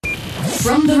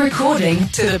From the recording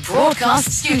to the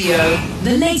broadcast studio,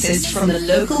 the latest from the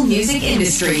local music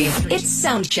industry. It's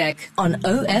Soundcheck on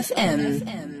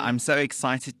OFM. I'm so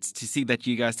excited to see that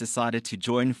you guys decided to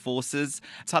join forces.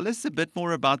 Tell us a bit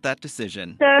more about that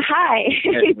decision. So, hi.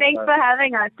 Thanks for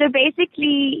having us. So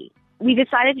basically, we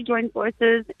decided to join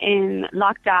forces in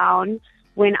lockdown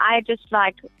when I just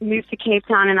moved to Cape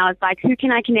Town, and I was like, who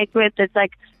can I connect with that's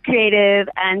creative?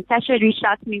 And Sasha had reached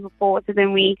out to me before, so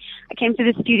then I came to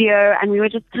the studio and we were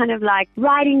just kind of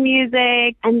writing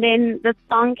music, and then the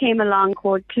song came along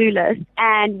called Clueless,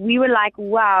 and we were like,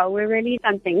 wow, we're really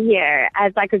something here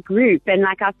as a group, and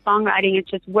our songwriting is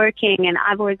just working, and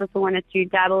I've always also wanted to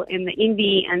dabble in the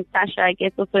indie, and Sasha, I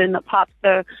guess, also in the pop,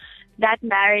 so that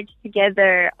marriage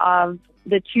together of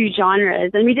the two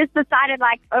genres, and we just decided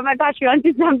oh my gosh, we're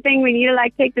onto something, we need to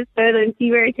take this further and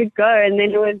see where it could go, and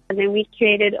then we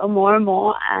created Amor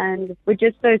Amor, and we're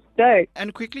just so stoked.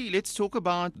 And quickly, let's talk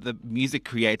about the music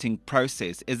creating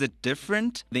process. Is it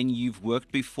different than you've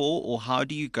worked before, or how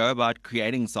do you go about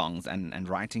creating songs and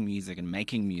writing music and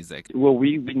making music? Well,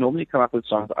 we normally come up with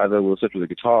songs, either we'll sit with a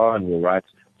guitar and we'll write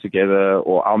together,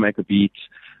 or I'll make a beat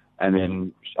and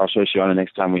then I'll show Shiana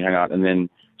next time we hang out, and then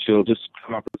she'll just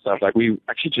come up with stuff. We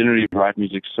actually generally write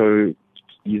music so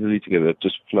easily together, it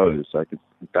just flows.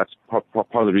 That's part of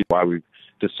the reason why we've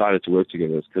decided to work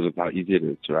together, is because of how easy it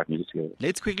is to write music together.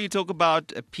 Let's quickly talk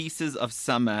about Pieces of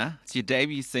Summer. It's your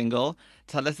debut single.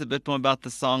 Tell us a bit more about the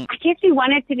song. I guess we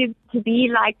wanted to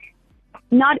be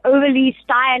not overly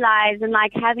stylized and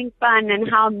having fun, and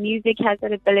how music has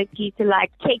that ability to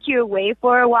take you away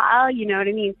for a while, you know what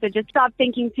I mean? So just stop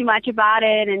thinking too much about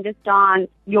it and just dance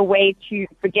your way to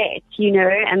forget,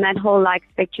 and that whole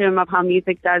spectrum of how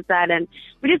music does that. And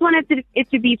we just wanted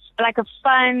it to be a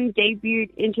fun debut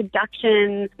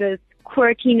introduction, this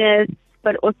quirkiness,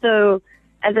 but also,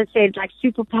 as I said,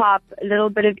 super pop, a little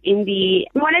bit of indie.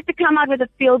 We wanted to come out with a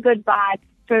feel-good vibe.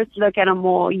 First look at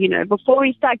Amor, before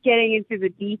we start getting into the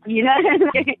deep, Yeah,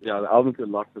 the album's got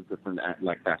lots of different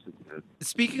facets to it.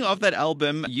 Speaking of that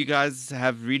album, you guys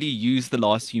have really used the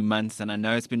last few months, and I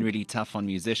know it's been really tough on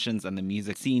musicians and the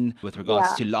music scene with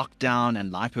regards to lockdown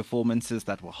and live performances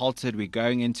that were halted. We're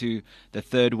going into the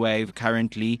third wave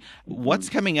currently. What's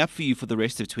coming up for you for the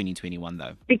rest of 2021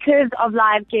 though? Because of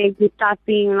live gigs, it starts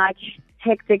being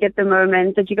hectic at the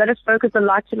moment, that you got to focus a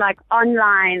lot to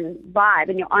online vibe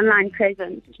and your online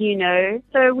presence,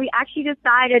 So we actually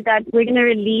decided that we're going to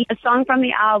release a song from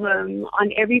the album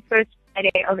on every first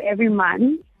Friday of every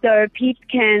month. So peeps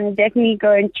can definitely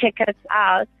go and check us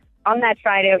out on that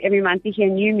Friday of every month to hear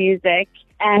new music.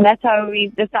 And that's how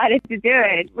we decided to do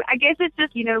it. I guess it's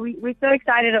just, we're so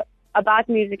excited about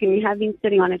music, and we have been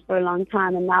sitting on it for a long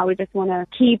time, and now we just want to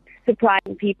keep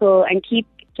surprising people and keep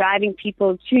driving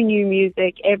people to new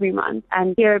music every month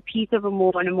and hear a piece of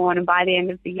Amor and Amor, and by the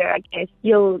end of the year, I guess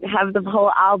you'll have the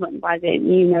whole album by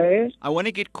then, I want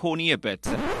to get corny a bit.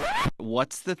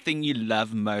 What's the thing you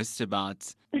love most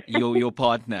about your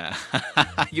partner,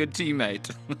 your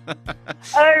teammate?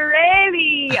 Oh,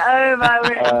 really? Oh, my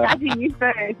word. Nothing, you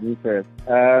first. Me first.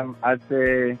 I'd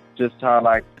say just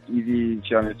how easy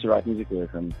she is to write music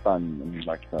with, and fun and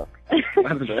stuff.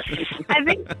 I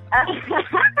think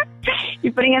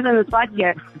you're putting us on the spot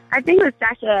here. I think with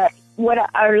Sasha, what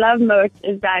I love most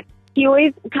is that he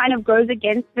always kind of goes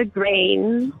against the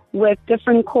grain with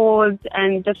different chords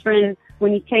and different,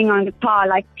 when he's playing on guitar,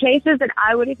 places that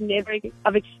I would have never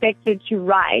have expected to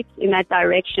write in that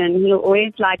direction. He'll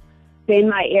always bend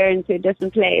my ear into a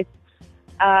different place,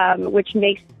 which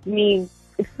makes me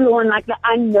explore the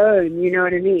unknown, you know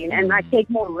what I mean, and take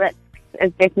more risks.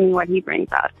 Is definitely what he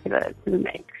brings out to the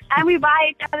mix. And we buy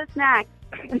each other snacks.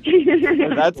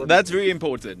 That's very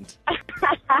important.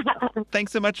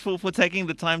 Thanks so much for taking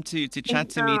the time to chat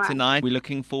to me tonight. We're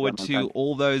looking forward to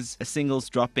all those singles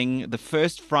dropping the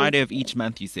first Friday of each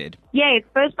month, you said. Yes,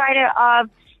 first Friday of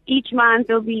each month.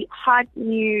 There'll be hot,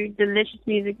 new, delicious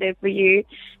music there for you.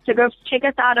 So go check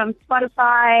us out on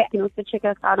Spotify. You can also check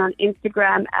us out on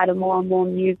Instagram at Amor Amor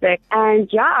Music. And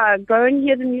go and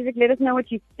hear the music. Let us know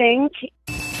what you think.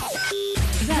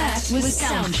 That was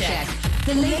Soundcheck,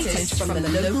 the latest from the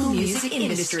local music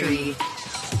industry.